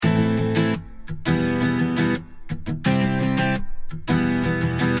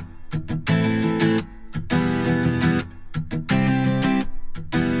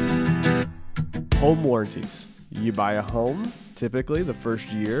Home warranties. You buy a home, typically the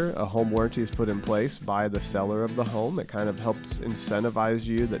first year, a home warranty is put in place by the seller of the home. It kind of helps incentivize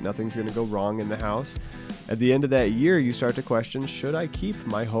you that nothing's going to go wrong in the house. At the end of that year, you start to question, should I keep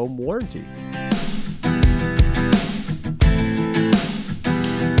my home warranty?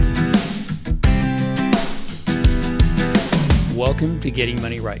 Welcome to Getting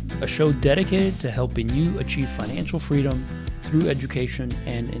Money Right, a show dedicated to helping you achieve financial freedom through education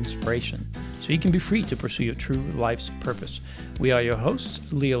and inspiration, so you can be free to pursue your true life's purpose. We are your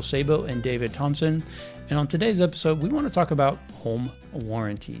hosts, Leo Sabo and David Thompson, and on today's episode, we want to talk about home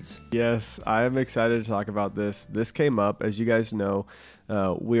warranties. Yes, I am excited to talk about this. This came up, as you guys know,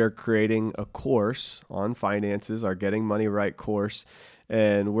 we are creating a course on finances, our Getting Money Right course,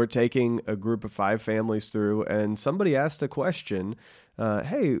 and we're taking a group of 5 families through, and somebody asked the question,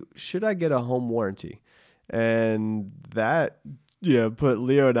 hey, should I get a home warranty? And that put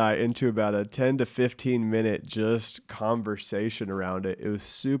Leo and I into about a 10 to 15 minute just conversation around it. It was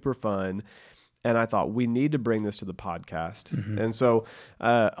super fun. And I thought we need to bring this to the podcast. Mm-hmm. And so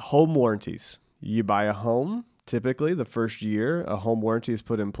home warranties, you buy a home. Typically, the first year, a home warranty is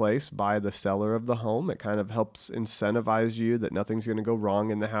put in place by the seller of the home. It kind of helps incentivize you that nothing's going to go wrong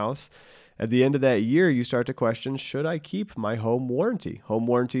in the house. At the end of that year, you start to question, should I keep my home warranty? Home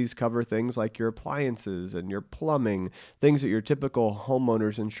warranties cover things like your appliances and your plumbing, things that your typical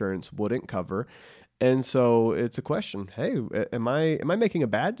homeowner's insurance wouldn't cover. And so it's a question, hey, am I making a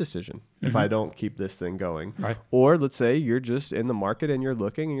bad decision if I don't keep this thing going? Right. Or let's say you're just in the market and you're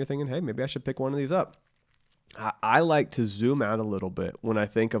looking and you're thinking, hey, maybe I should pick one of these up. I like to zoom out a little bit when I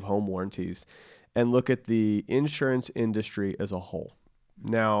think of home warranties and look at the insurance industry as a whole.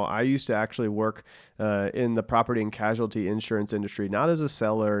 Now, I used to actually work in the property and casualty insurance industry, not as a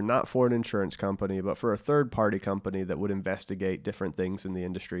seller, not for an insurance company, but for a third-party company that would investigate different things in the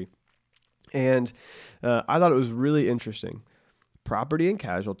industry. And I thought it was really interesting. Property and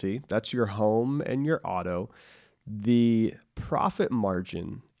casualty, that's your home and your auto. The profit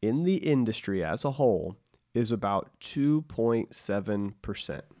margin in the industry as a whole is about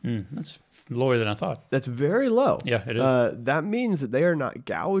 2.7%. That's lower than I thought. That's very low. Yeah, it is. That means that they are not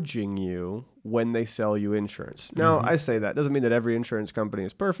gouging you when they sell you insurance. Now, I say that doesn't mean that every insurance company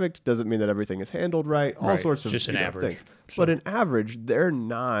is perfect. Doesn't mean that everything is handled right. All sorts of just an average things. So. But an average, they're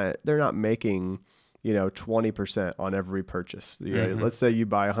not making 20% on every purchase. Let's say you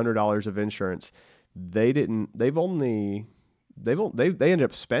buy $100 of insurance. They ended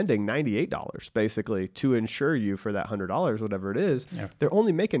up spending $98 basically to insure you for that $100, whatever it is. Yeah. They're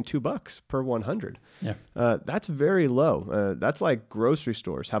only making $2 per 100. Yeah. That's very low. That's like grocery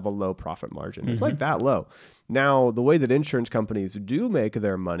stores have a low profit margin. It's like that low. Now, the way that insurance companies do make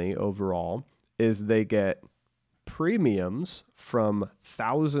their money overall is they get premiums from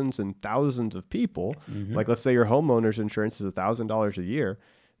thousands and thousands of people. Like, let's say your homeowner's insurance is $1,000 a year.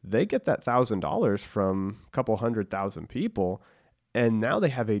 They get that $1,000 from a couple 100,000 people, and now they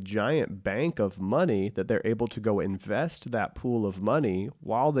have a giant bank of money that they're able to go invest that pool of money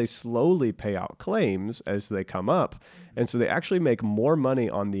while they slowly pay out claims as they come up. And so they actually make more money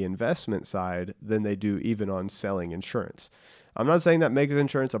on the investment side than they do even on selling insurance. I'm not saying that makes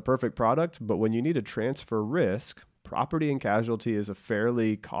insurance a perfect product, but when you need to transfer risk, property and casualty is a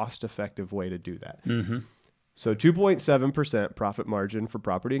fairly cost-effective way to do that. So 2.7% profit margin for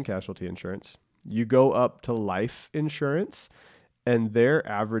property and casualty insurance. You go up to life insurance, and their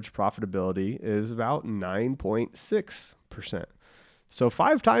average profitability is about 9.6%. So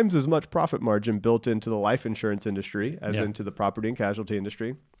 5 times as much profit margin built into the life insurance industry as into the property and casualty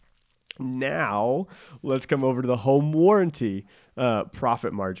industry. Now, let's come over to the home warranty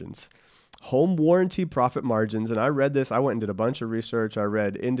profit margins. Home warranty profit margins, and I read this. I went and did a bunch of research. I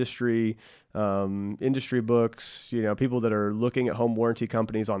read industry books, people that are looking at home warranty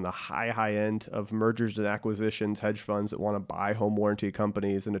companies on the high end of mergers and acquisitions, hedge funds that want to buy home warranty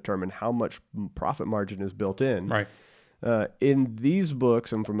companies and determine how much profit margin is built in. Right. In these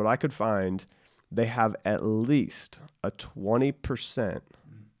books, and from what I could find, they have at least a 20%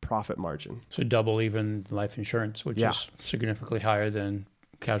 profit margin. So double even life insurance, which is significantly higher than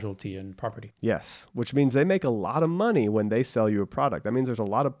casualty and property. Yes, which means they make a lot of money when they sell you a product. That means there's a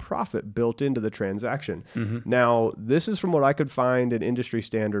lot of profit built into the transaction. Now, this is from what I could find in industry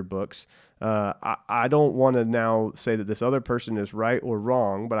standard books. I don't want to now say that this other person is right or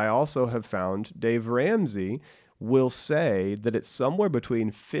wrong, but I also have found Dave Ramsey will say that it's somewhere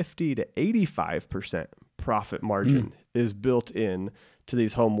between 50 to 85% profit margin is built in to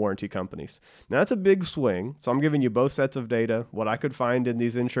these home warranty companies. Now, that's a big swing. So I'm giving you both sets of data, what I could find in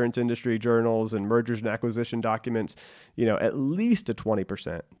these insurance industry journals and mergers and acquisition documents, at least a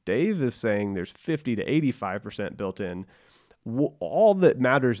 20%. Dave is saying there's 50 to 85% built in. All that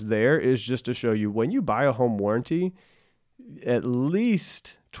matters there is just to show you when you buy a home warranty, at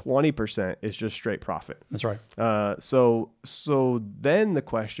least 20% is just straight profit. That's right. So then the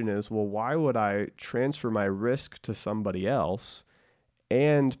question is, well, why would I transfer my risk to somebody else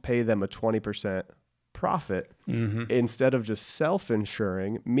and pay them a 20% profit instead of just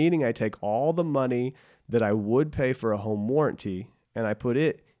self-insuring, meaning I take all the money that I would pay for a home warranty and I put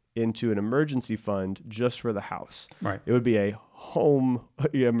it into an emergency fund just for the house. Right. It would be a home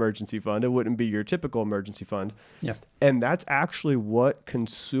emergency fund. It wouldn't be your typical emergency fund. Yeah. And that's actually what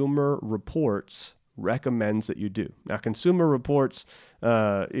Consumer Reports recommends that you do. Now, Consumer Reports,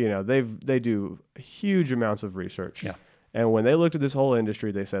 they do huge amounts of research. Yeah. And when they looked at this whole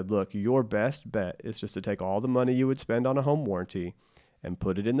industry, they said, look, your best bet is just to take all the money you would spend on a home warranty and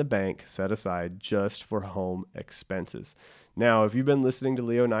put it in the bank, set aside just for home expenses. Now, if you've been listening to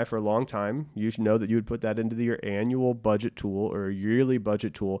Leo and I for a long time, you should know that you would put that into your annual budget tool or yearly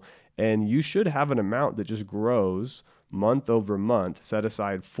budget tool, and you should have an amount that just grows month over month set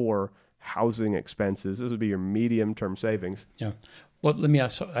aside for housing expenses. This would be your medium-term savings. Yeah. Well, let me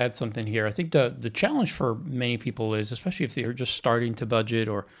add something here. I think the challenge for many people is, especially if they're just starting to budget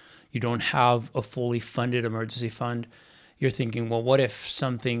or you don't have a fully funded emergency fund, you're thinking, well, what if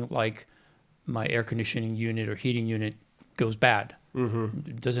something like my air conditioning unit or heating unit goes bad?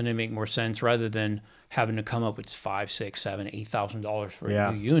 Doesn't it make more sense rather than having to come up with $5,000, $6,000, $7,000, $8,000 for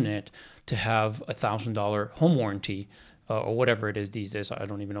a new unit to have $1,000 home warranty or whatever it is these days? I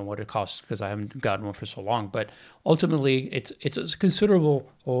don't even know what it costs because I haven't gotten one for so long. But ultimately, it's a considerable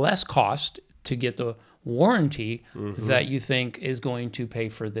less cost to get the warranty that you think is going to pay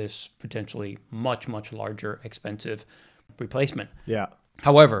for this potentially much, much larger, expensive replacement. Yeah.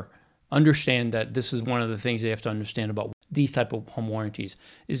 However, understand that this is one of the things they have to understand about these type of home warranties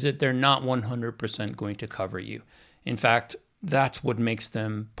is that they're not 100% going to cover you. In fact, that's what makes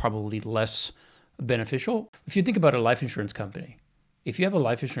them probably less beneficial. If you think about a life insurance company, if you have a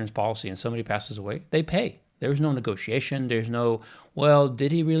life insurance policy and somebody passes away, they pay. There's no negotiation. There's no, well,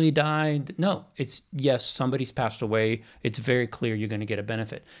 did he really die? No, it's yes, somebody's passed away. It's very clear you're going to get a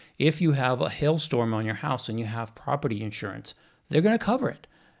benefit. If you have a hailstorm on your house and you have property insurance, they're going to cover it.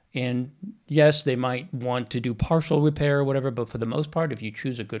 And yes, they might want to do partial repair or whatever, but for the most part, if you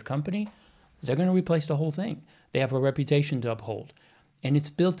choose a good company, they're going to replace the whole thing. They have a reputation to uphold. And it's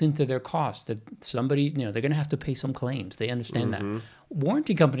built into their cost that somebody, they're going to have to pay some claims. They understand that.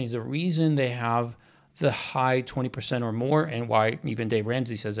 Warranty companies, the reason they have the high 20% or more, and why even Dave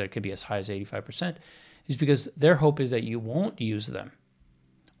Ramsey says that it could be as high as 85%, is because their hope is that you won't use them,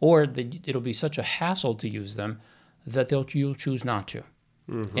 or that it'll be such a hassle to use them that you'll choose not to.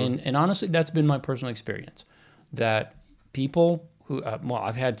 And honestly, that's been my personal experience, that people who,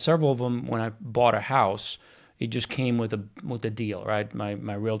 I've had several of them when I bought a house. It just came with a deal, right?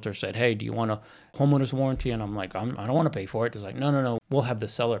 My realtor said, hey, do you want a homeowner's warranty? And I'm like, I don't want to pay for it. It's like, no, we'll have the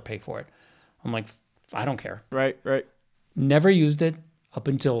seller pay for it. I'm like, I don't care. Right. Never used it up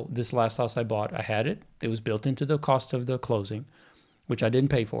until this last house I bought. I had it. It was built into the cost of the closing, which I didn't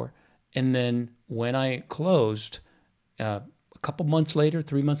pay for. And then when I closed, a couple months later,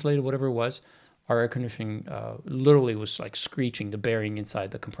 3 months later, whatever it was, our air conditioning literally was like screeching. The bearing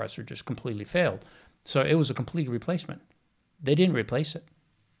inside the compressor just completely failed. So it was a complete replacement. They didn't replace it.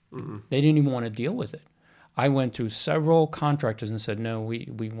 They didn't even want to deal with it. I went to several contractors and said, no,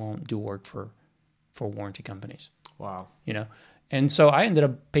 we won't do work for warranty companies. Wow. And so I ended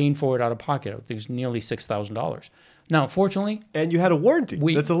up paying for it out of pocket. It was nearly $6,000. Now, fortunately... And you had a warranty.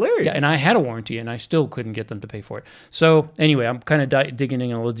 That's hilarious. Yeah, and I had a warranty, and I still couldn't get them to pay for it. So anyway, I'm kind of digging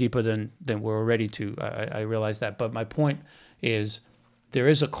in a little deeper than we're ready to. I realize that. But my point is there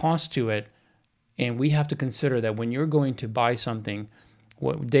is a cost to it, and we have to consider that when you're going to buy something,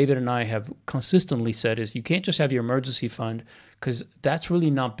 what David and I have consistently said is you can't just have your emergency fund, because that's really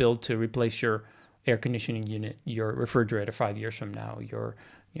not built to replace your air conditioning unit, your refrigerator 5 years from now, your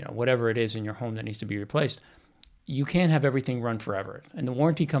whatever it is in your home that needs to be replaced. You can't have everything run forever. And the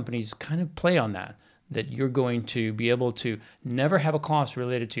warranty companies kind of play on that you're going to be able to never have a cost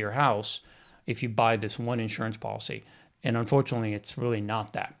related to your house if you buy this one insurance policy. And unfortunately, it's really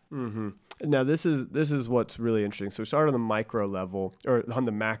not that. Now, this is what's really interesting. So start on the micro level or on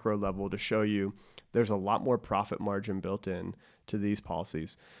the macro level to show you there's a lot more profit margin built in to these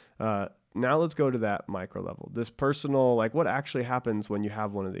policies. Now let's go to that micro level. This personal, like what actually happens when you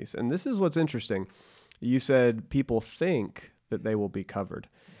have one of these. And this is what's interesting. You said people think that they will be covered.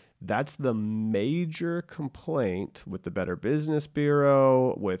 That's the major complaint with the Better Business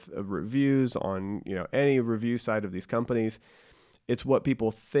Bureau, with reviews on, any review side of these companies. It's what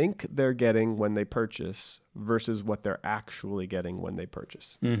people think they're getting when they purchase versus what they're actually getting when they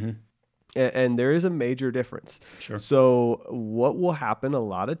purchase. Mm-hmm. And there is a major difference. Sure. So what will happen a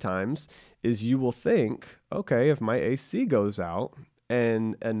lot of times is you will think, okay, if my AC goes out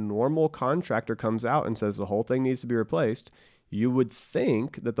and a normal contractor comes out and says the whole thing needs to be replaced, you would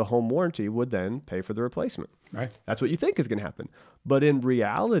think that the home warranty would then pay for the replacement. Right. That's what you think is going to happen. But in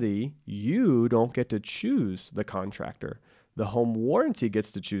reality, you don't get to choose the contractor. The home warranty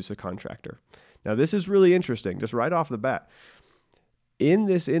gets to choose the contractor. Now, this is really interesting, just right off the bat. In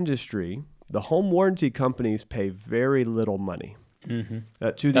this industry, the home warranty companies pay very little money to these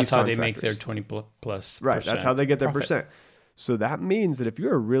contractors. That's how they make their 20+%. Right. That's how they get their profit. percent. So that means that if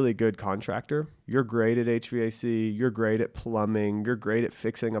you're a really good contractor, you're great at HVAC, you're great at plumbing, you're great at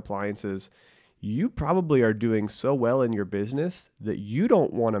fixing appliances, you probably are doing so well in your business that you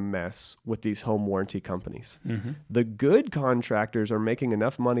don't want to mess with these home warranty companies. Mm-hmm. The good contractors are making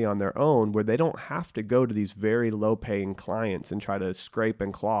enough money on their own where they don't have to go to these very low-paying clients and try to scrape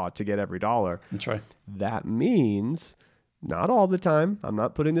and claw to get every dollar. That's right. That means, not all the time, I'm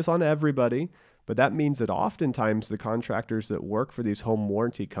not putting this on everybody, but that means that oftentimes the contractors that work for these home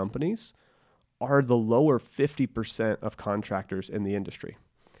warranty companies are the lower 50% of contractors in the industry.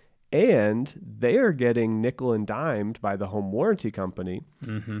 And they are getting nickel and dimed by the home warranty company.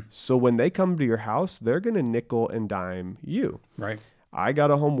 Mm-hmm. So when they come to your house, they're going to nickel and dime you. Right. I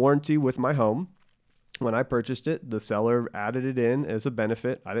got a home warranty with my home. When I purchased it, the seller added it in as a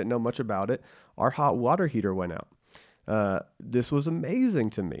benefit. I didn't know much about it. Our hot water heater went out. This was amazing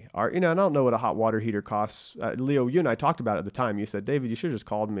to me. I don't know what a hot water heater costs. Leo, you and I talked about it at the time. You said, David, you should have just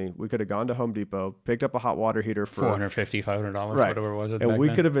called me. We could have gone to Home Depot, picked up a hot water heater for $450, $500, right. whatever it was. And we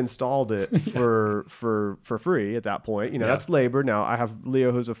could have installed it for free at that point. That's labor. Now I have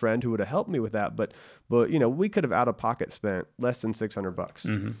Leo, who's a friend, who would have helped me with that. But we could have out of pocket spent less than $600.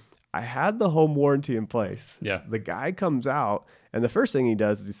 Mm-hmm. I had the home warranty in place. Yeah. The guy comes out, and the first thing he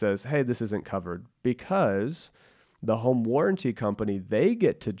does is he says, hey, this isn't covered, because the home warranty company, they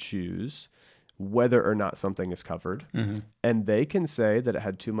get to choose whether or not something is covered. Mm-hmm. And they can say that it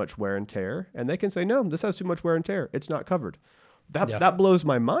had too much wear and tear. And they can say, no, this has too much wear and tear. It's not covered. That blows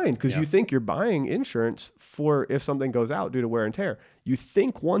my mind, because you think you're buying insurance for if something goes out due to wear and tear. You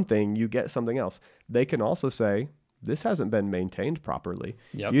think one thing, you get something else. They can also say, this hasn't been maintained properly.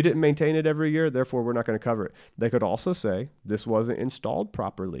 Yep. You didn't maintain it every year, therefore we're not going to cover it. They could also say, this wasn't installed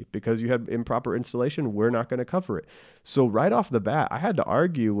properly. Because you had improper installation, we're not going to cover it. So right off the bat, I had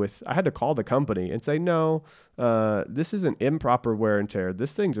to call the company and say, no, this is an improper wear and tear.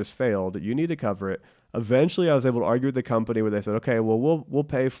 This thing just failed. You need to cover it. Eventually, I was able to argue with the company where they said, okay, well, we'll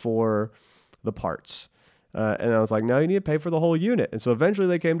pay for the parts. And I was like, no, you need to pay for the whole unit. And so eventually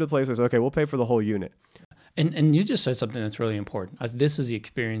they came to the place where I said, okay, we'll pay for the whole unit. And you just said something that's really important. This is the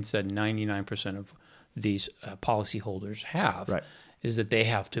experience that 99% of these policyholders have, right. Is that they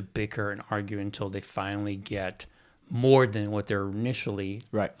have to bicker and argue until they finally get more than what they're initially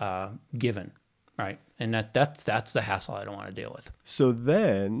given, right? And that's the hassle I don't want to deal with. So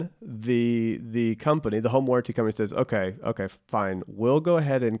then the company, the home warranty company, says, okay, fine, we'll go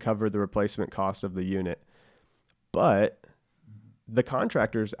ahead and cover the replacement cost of the unit, but the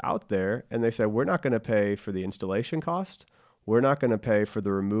contractor's out there and they say, we're not going to pay for the installation cost. We're not going to pay for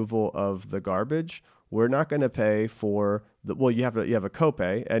the removal of the garbage. We're not going to pay for you have a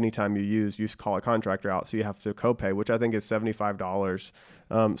copay anytime you call a contractor out. So you have to copay, which I think is $75.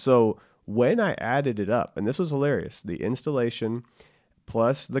 So when I added it up, and this was hilarious, the installation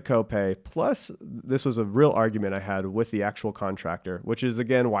plus the copay, plus this was a real argument I had with the actual contractor, which is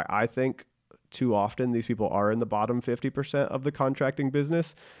again why I think too often these people are in the bottom 50% of the contracting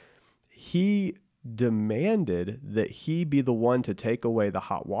business. He demanded that he be the one to take away the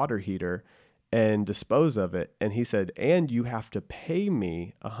hot water heater and dispose of it. And he said, and you have to pay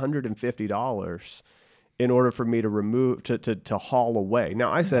me $150 in order for me to remove, to haul away. Now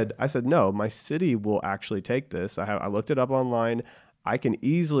I said, no, my city will actually take this. I looked it up online. I can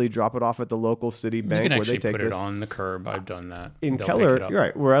easily drop it off at the local city bank where they take this. You can actually put it on the curb. I've done that. In Keller,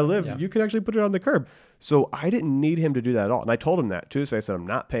 right, where I live, you can actually put it on the curb. So I didn't need him to do that at all. And I told him that too. So I said, I'm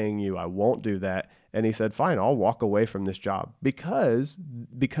not paying you. I won't do that. And he said, fine, I'll walk away from this job. Because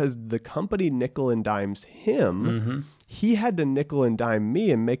the company nickel and dimes him, mm-hmm. he had to nickel and dime me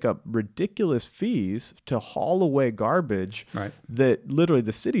and make up ridiculous fees to haul away garbage that literally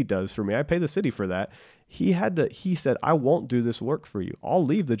the city does for me. I pay the city for that. He said, I won't do this work for you. I'll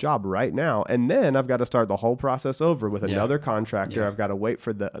leave the job right now. And then I've got to start the whole process over with another contractor. I've got to wait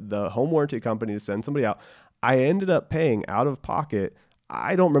for the home warranty company to send somebody out. I ended up paying out of pocket.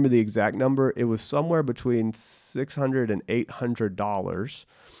 I don't remember the exact number. It was somewhere between $600 and $800,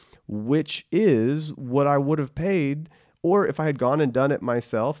 which is what I would have paid. Or if I had gone and done it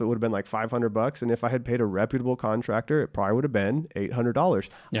myself, it would have been like $500. And if I had paid a reputable contractor, it probably would have been $800.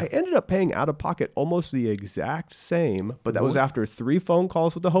 I ended up paying out of pocket almost the exact same, but that was after 3 phone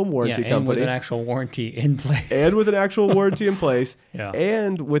calls with the home warranty company. And with an actual warranty in place.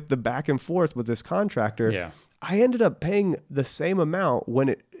 And with the back and forth with this contractor. Yeah. I ended up paying the same amount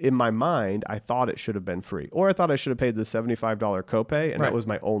when in my mind, I thought it should have been free. Or I thought I should have paid the $75 copay, and that was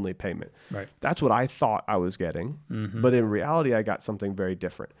my only payment. Right. That's what I thought I was getting. Mm-hmm. But in reality, I got something very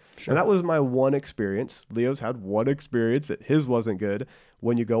different. Sure. And that was my one experience. Leo's had one experience that his wasn't good.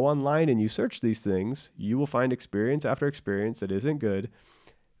 When you go online and you search these things, you will find experience after experience that isn't good.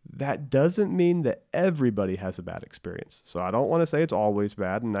 That doesn't mean that everybody has a bad experience. So I don't want to say it's always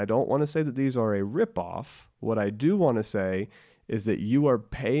bad, and I don't want to say that these are a ripoff. What I do want to say is that you are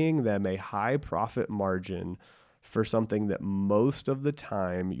paying them a high profit margin for something that most of the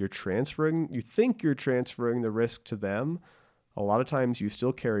time you think you're transferring the risk to them. A lot of times you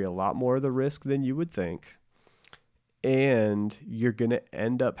still carry a lot more of the risk than you would think. And you're going to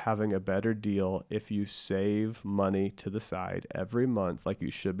end up having a better deal if you save money to the side every month, like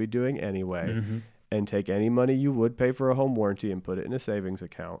you should be doing anyway, and take any money you would pay for a home warranty and put it in a savings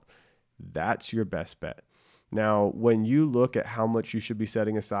account. That's your best bet. Now, when you look at how much you should be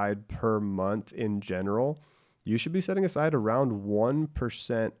setting aside per month in general, you should be setting aside around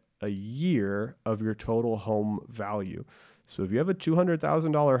 1% a year of your total home value. So if you have a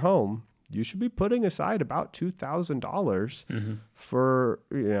 $200,000 home, you should be putting aside about $2,000 for,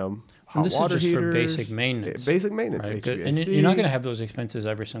 hot water heaters. For basic maintenance. Basic maintenance. Right? And you're not going to have those expenses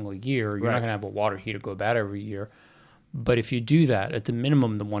every single year. You're not going to have a water heater go bad every year. But if you do that, at the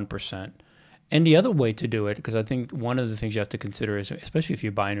minimum, the 1%. And the other way to do it, because I think one of the things you have to consider is, especially if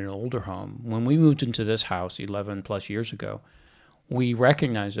you're buying an older home, when we moved into this house 11 plus years ago, we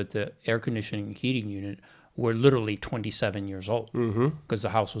recognized that the air conditioning and heating unit were literally 27 years old because the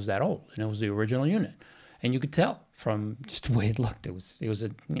house was that old and it was the original unit. And you could tell from just the way it looked. It was a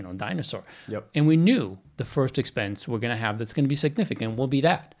dinosaur. Yep. And we knew the first expense we're going to have that's going to be significant will be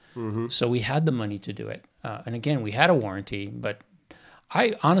that. So we had the money to do it. And again, we had a warranty, but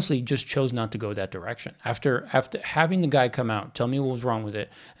I honestly just chose not to go that direction. After having the guy come out, tell me what was wrong with it,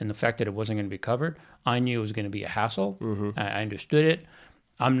 and the fact that it wasn't going to be covered, I knew it was going to be a hassle. I understood it.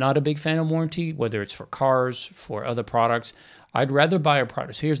 I'm not a big fan of warranty, whether it's for cars, for other products. I'd rather buy a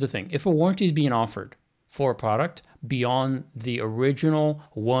product. So here's the thing. If a warranty is being offered for a product beyond the original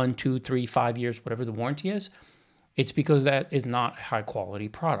 1, 2, 3, 5 years, whatever the warranty is, it's because that is not a high quality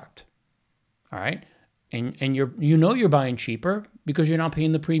product. All right? And you're buying cheaper because you're not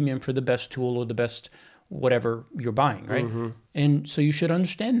paying the premium for the best tool or the best whatever you're buying, right? And so you should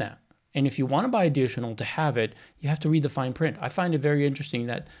understand that. And if you want to buy additional to have it, you have to read the fine print. I find it very interesting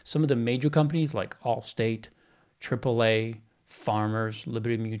that some of the major companies like Allstate, AAA, Farmers,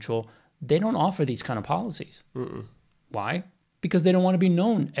 Liberty Mutual, they don't offer these kind of policies. Why? Because they don't want to be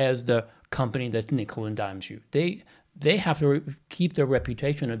known as the company that's nickel and dimes you. They have to keep their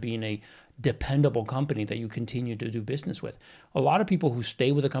reputation of being a dependable company that you continue to do business with. A lot of people who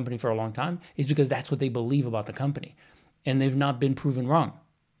stay with a company for a long time is because that's what they believe about the company, and they've not been proven wrong.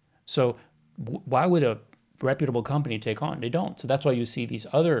 So why would a reputable company take on? They don't. So that's why you see these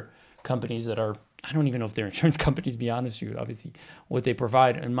other companies that are, I don't even know if they're insurance companies, to be honest with you. Obviously, what they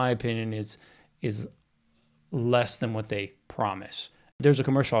provide, in my opinion, is less than what they promise. There's a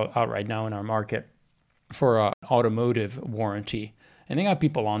commercial out right now in our market for an automotive warranty, and they got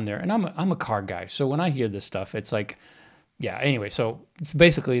people on there. And I'm a car guy, so when I hear this stuff, it's like, yeah, anyway, so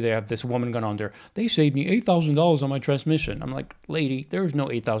basically they have this woman going on there. They saved me $8,000 on my transmission. I'm like, lady, there is no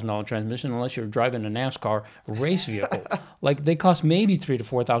 $8,000 transmission unless you're driving a NASCAR race vehicle. Like, they cost maybe $3,000 to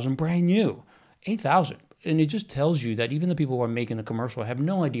 $4,000 brand new. $8,000. And it just tells you that even the people who are making the commercial have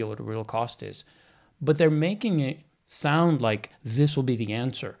no idea what the real cost is. But they're making it sound like this will be the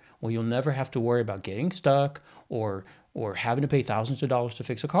answer. Well, you'll never have to worry about getting stuck or having to pay thousands of dollars to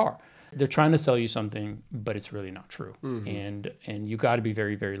fix a car. They're trying to sell you something, but it's really not true. And you got to be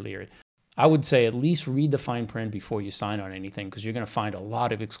very, very leery. I would say at least read the fine print before you sign on anything, because you're going to find a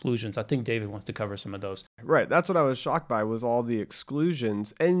lot of exclusions. I think David wants to cover some of those. Right. That's what I was shocked by, was all the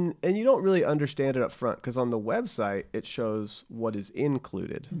exclusions. And you don't really understand it up front, because on the website, it shows what is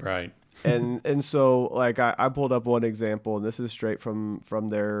included. Right. and so like I pulled up one example, and this is straight from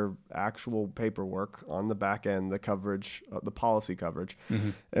their actual paperwork on the back end, the coverage, the policy coverage.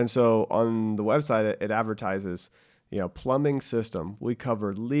 Mm-hmm. And so on the website, it advertises, plumbing system. We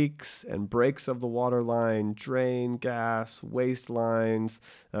cover leaks and breaks of the water line, drain, gas, waste lines,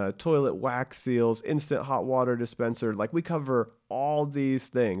 toilet wax seals, instant hot water dispenser. Like, we cover all these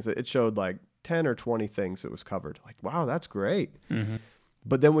things. It showed like 10 or 20 things that was covered. Like, wow, that's great. Mm-hmm.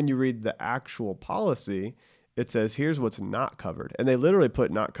 But then when you read the actual policy, it says, here's what's not covered. And they literally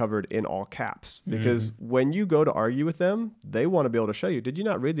put not covered in all caps, because when you go to argue with them, they want to be able to show you, did you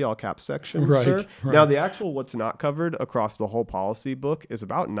not read the all caps section, sir? Right. Now, the actual what's not covered across the whole policy book is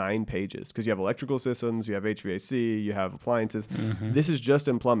about 9 pages, because you have electrical systems, you have HVAC, you have appliances. Mm-hmm. This is just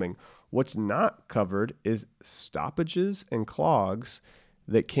in plumbing. What's not covered is stoppages and clogs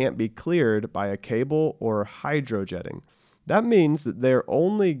that can't be cleared by a cable or hydrojetting. That means that they're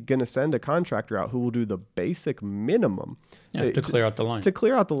only going to send a contractor out who will do the basic minimum. To clear out the line. To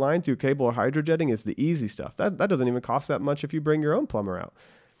clear out the line through cable or hydrojetting is the easy stuff. That doesn't even cost that much if you bring your own plumber out.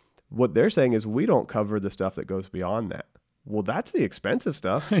 What they're saying is, we don't cover the stuff that goes beyond that. Well, that's the expensive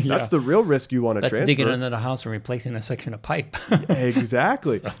stuff. Yeah. That's the real risk you want to transfer. That's digging into the house and replacing a section of pipe.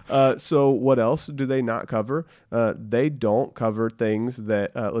 Exactly. So what else do they not cover? They don't cover things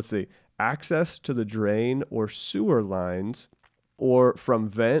that, let's see, access to the drain or sewer lines, or from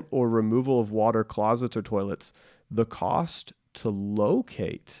vent or removal of water closets or toilets, the cost to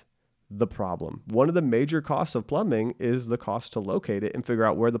locate the problem. One of the major costs of plumbing is the cost to locate it and figure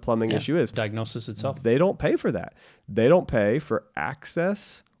out where the plumbing issue is. Diagnosis itself. They don't pay for that. They don't pay for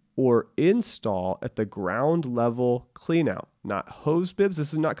access or install at the ground level cleanout. Not hose bibs.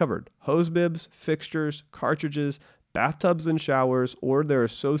 This is not covered. Hose bibs, fixtures, cartridges, bathtubs and showers, or their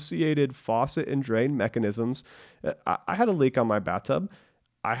associated faucet and drain mechanisms. I had a leak on my bathtub.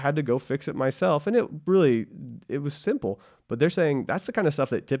 I had to go fix it myself, and it was simple. But they're saying that's the kind of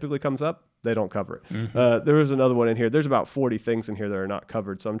stuff that typically comes up. They don't cover it. Mm-hmm. There was another one in here. There's about 40 things in here that are not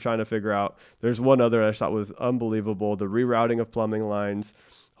covered. So I'm trying to figure out. There's one other I thought was unbelievable: the rerouting of plumbing lines,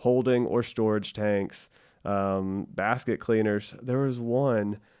 holding or storage tanks, basket cleaners. There was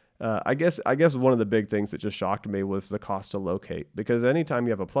one. I guess one of the big things that just shocked me was the cost to locate, because anytime you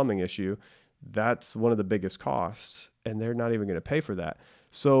have a plumbing issue, that's one of the biggest costs, and they're not even going to pay for that.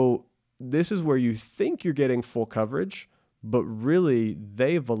 So this is where you think you're getting full coverage, but really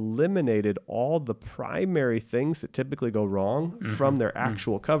they've eliminated all the primary things that typically go wrong from their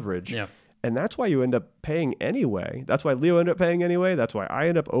actual coverage. Yeah. And that's why you end up paying anyway. That's why Leo ended up paying anyway. That's why I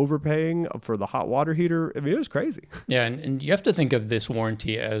end up overpaying for the hot water heater. I mean, it was crazy. Yeah, and you have to think of this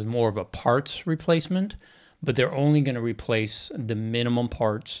warranty as more of a parts replacement, but they're only going to replace the minimum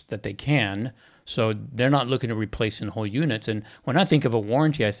parts that they can. So they're not looking to replace in whole units. And when I think of a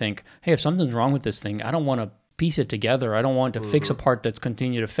warranty, I think, hey, if something's wrong with this thing, I don't want to piece it together. I don't want to fix a part that's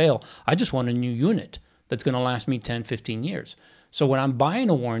continued to fail. I just want a new unit that's going to last me 10, 15 years. So when I'm buying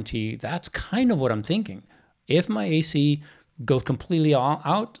a warranty, that's kind of what I'm thinking. If my AC goes completely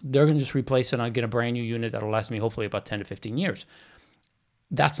out, they're going to just replace it and I get a brand new unit that'll last me hopefully about 10 to 15 years.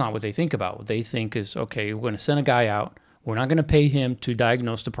 That's not what they think about. What they think is, okay, we're going to send a guy out. We're not going to pay him to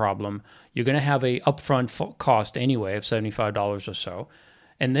diagnose the problem. You're going to have a upfront cost anyway of $75 or so.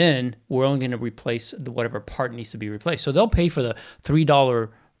 And then we're only going to replace whatever part needs to be replaced. So they'll pay for the $3,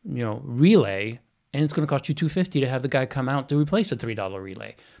 relay, and it's going to cost you $250 to have the guy come out to replace the $3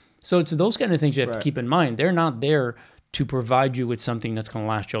 relay. So it's those kind of things you have to keep in mind. They're not there to provide you with something that's going to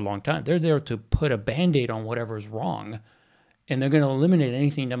last you a long time. They're there to put a Band-Aid on whatever's wrong, and they're going to eliminate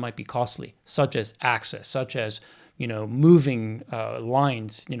anything that might be costly, such as access, such as moving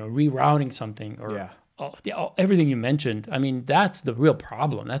lines, rerouting something, or everything you mentioned. I mean, that's the real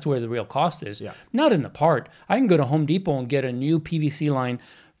problem. That's where the real cost is. Yeah. Not in the part. I can go to Home Depot and get a new PVC line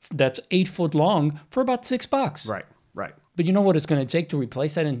that's 8 foot long for about $6. Right. But you know what it's going to take to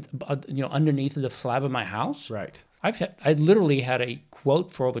replace that underneath the slab of my house? Right. I literally had a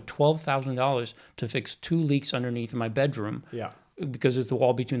quote for over $12,000 to fix 2 leaks underneath my bedroom. Yeah. Because it's the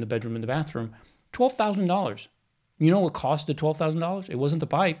wall between the bedroom and the bathroom. $12,000. You know what cost the $12,000? It wasn't the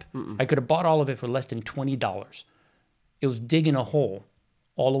pipe. I could have bought all of it for less than $20. It was digging a hole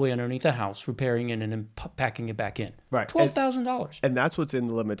all the way underneath the house, repairing it, and then packing it back in. Right. $12,000. And that's what's in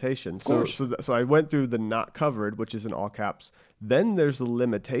the limitations. So I went through the not covered, which is in all caps. Then there's the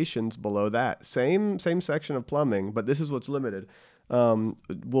limitations below that. Same section of plumbing, but this is what's limited.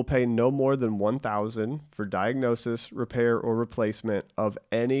 will pay no more than $1,000 for diagnosis, repair, or replacement of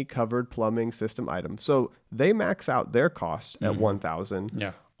any covered plumbing system item. So they max out their cost at $1,000.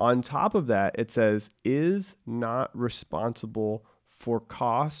 Yeah. On top of that, it says is not responsible for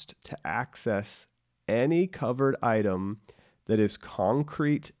cost to access any covered item that is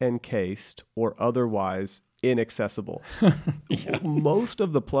concrete encased or otherwise inaccessible. Yeah. Most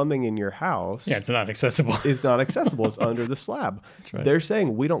of the plumbing in your house it's not accessible. is not accessible. It's under the slab. That's right. They're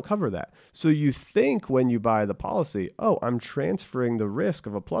saying we don't cover that. So you think when you buy the policy, oh, I'm transferring the risk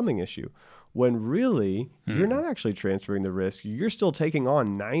of a plumbing issue, when really you're not actually transferring the risk. You're still taking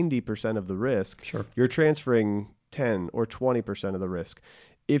on 90% of the risk. Sure. You're transferring 10 or 20% of the risk.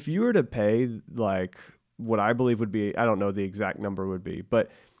 If you were to pay like what I believe would be, I don't know the exact number would be,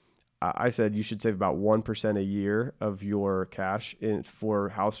 but I said you should save about 1% a year of your cash for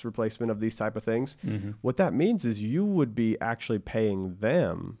house replacement of these type of things. Mm-hmm. What that means is you would be actually paying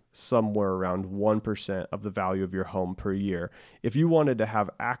them somewhere around 1% of the value of your home per year if you wanted to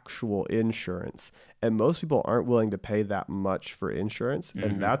have actual insurance. And most people aren't willing to pay that much for insurance. Mm-hmm.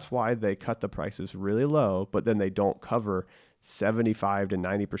 And that's why they cut the prices really low, but then they don't cover 75 to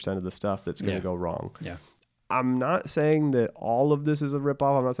 90% of the stuff that's going to go wrong. Yeah. I'm not saying that all of this is a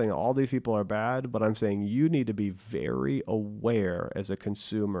ripoff. I'm not saying all these people are bad, but I'm saying you need to be very aware as a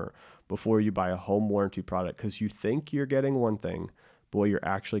consumer before you buy a home warranty product, because you think you're getting one thing, but what you're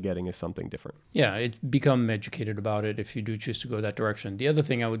actually getting is something different. Yeah, become educated about it if you do choose to go that direction. The other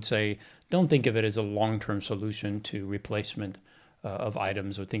thing I would say, don't think of it as a long-term solution to replacement of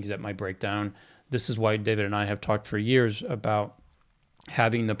items or things that might break down. This is why David and I have talked for years about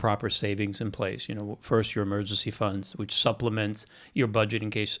having the proper savings in place. First, your emergency funds, which supplements your budget in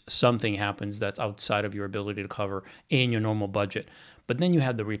case something happens that's outside of your ability to cover in your normal budget. But then you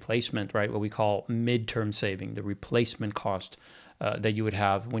have the replacement, right? What we call midterm saving, the replacement cost that you would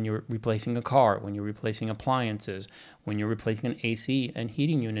have when you're replacing a car, when you're replacing appliances, when you're replacing an AC and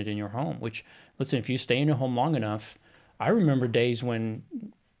heating unit in your home, which, listen, if you stay in your home long enough, I remember days when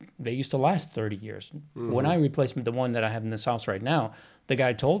they used to last 30 years. Mm-hmm. When I replaced the one that I have in this house right now, the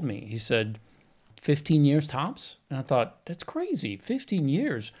guy told me, he said, 15 years tops. And I thought, that's crazy. 15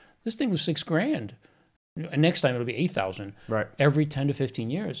 years. This thing was $6,000. And next time it'll be 8,000. Right. Every 10 to 15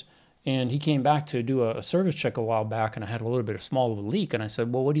 years. And he came back to do a service check a while back, and I had a little bit of small of a leak. And I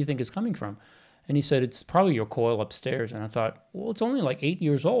said, well, what do you think it's coming from? And he said, it's probably your coil upstairs. And I thought, well, it's only like 8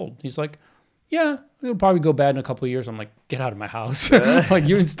 years old. He's like, yeah, it'll probably go bad in a couple of years. I'm like, get out of my house. Like,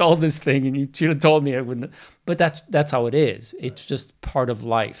 you installed this thing and you should have told me it wouldn't. But that's how it is. It's just part of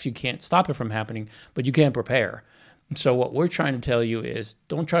life. You can't stop it from happening, but you can prepare. So what we're trying to tell you is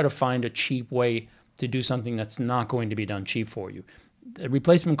don't try to find a cheap way to do something that's not going to be done cheap for you. The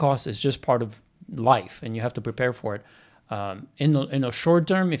replacement cost is just part of life, and you have to prepare for it. In the short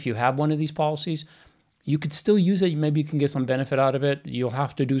term, if you have one of these policies, you could still use it. Maybe you can get some benefit out of it. You'll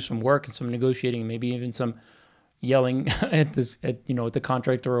have to do some work and some negotiating, maybe even some yelling at the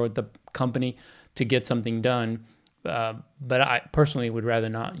contractor or at the company to get something done. But I personally would rather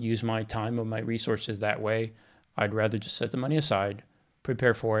not use my time or my resources that way. I'd rather just set the money aside,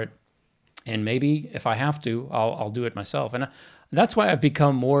 prepare for it, and maybe if I have to, I'll do it myself. And that's why I've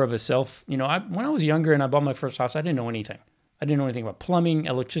become more of a self. When I was younger and I bought my first house, I didn't know anything. I didn't know anything about plumbing,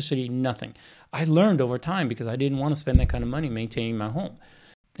 electricity, nothing. I learned over time because I didn't want to spend that kind of money maintaining my home.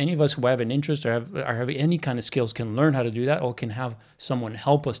 Any of us who have an interest or have any kind of skills can learn how to do that, or can have someone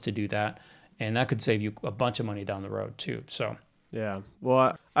help us to do that. And that could save you a bunch of money down the road too. So, yeah.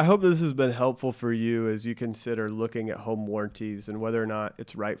 Well, I hope this has been helpful for you as you consider looking at home warranties and whether or not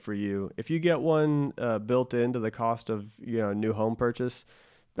it's right for you. If you get one built into the cost of a new home purchase,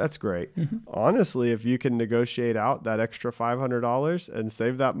 that's great. Mm-hmm. Honestly, if you can negotiate out that extra $500 and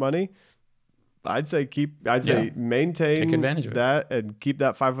save that money, I'd say maintain Take advantage of that and keep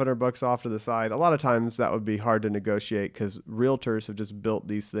that $500 off to the side. A lot of times that would be hard to negotiate because realtors have just built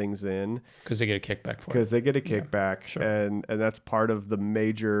these things in because they get a kickback for it. Because they get a kickback, yeah, sure. and that's part of the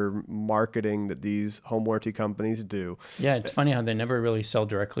major marketing that these home warranty companies do. Yeah, it's funny how they never really sell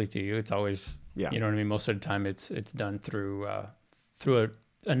directly to you. It's always, you know what I mean. Most of the time, it's done through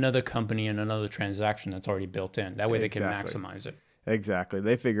another company and another transaction that's already built in. That way they can maximize it. Exactly.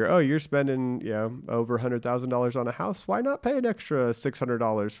 They figure, you're spending over $100,000 on a house. Why not pay an extra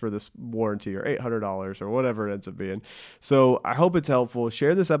 $600 for this warranty or $800 or whatever it ends up being? So I hope it's helpful.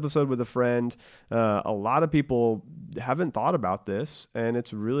 Share this episode with a friend. A lot of people haven't thought about this, and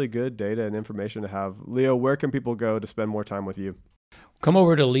it's really good data and information to have. Leo, where can people go to spend more time with you? come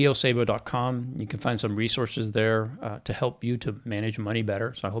over to leosabo.com. You can find some resources there to help you to manage money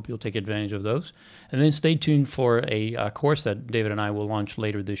better. So I hope you'll take advantage of those. And then stay tuned for a course that David and I will launch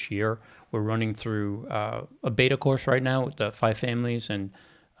later this year. We're running through a beta course right now with the 5 families, and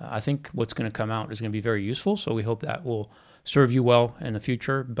I think what's going to come out is going to be very useful. So we hope that will serve you well in the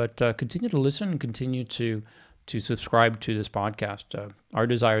future. But continue to listen and continue to subscribe to this podcast. Our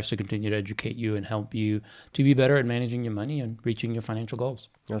desire is to continue to educate you and help you to be better at managing your money and reaching your financial goals.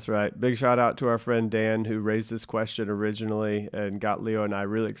 That's right. Big shout out to our friend Dan, who raised this question originally and got Leo and I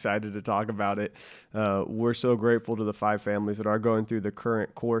really excited to talk about it. We're so grateful to the 5 families that are going through the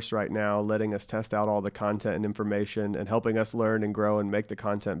current course right now, letting us test out all the content and information and helping us learn and grow and make the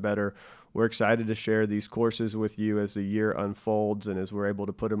content better. We're excited to share these courses with you as the year unfolds and as we're able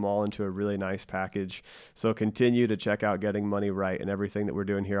to put them all into a really nice package. So continue to check out Getting Money Right and everything that we're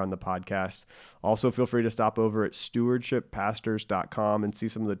doing here on the podcast. Also, feel free to stop over at stewardshippastors.com and see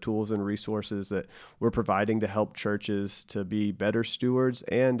some of the tools and resources that we're providing to help churches to be better stewards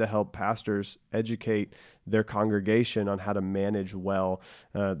and to help pastors educate their congregation on how to manage well.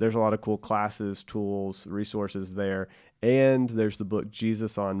 There's a lot of cool classes, tools, resources there. And there's the book,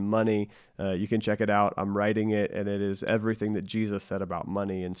 Jesus on Money. You can check it out. I'm writing it, and it is everything that Jesus said about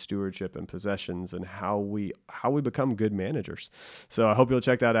money and stewardship and possessions and how we become good managers. So I hope you'll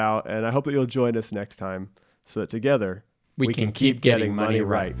check that out, and I hope that you'll join us next time so that together we can keep getting money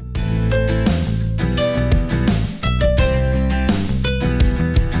right.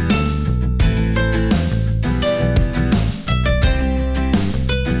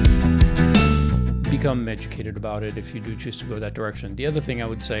 Become educated about it if you do choose to go that direction. The other thing I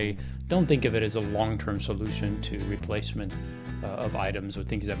would say, don't think of it as a long-term solution to replacement of items or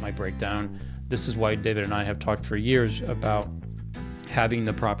things that might break down. This is why David and I have talked for years about having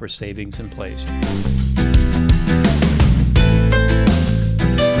the proper savings in place.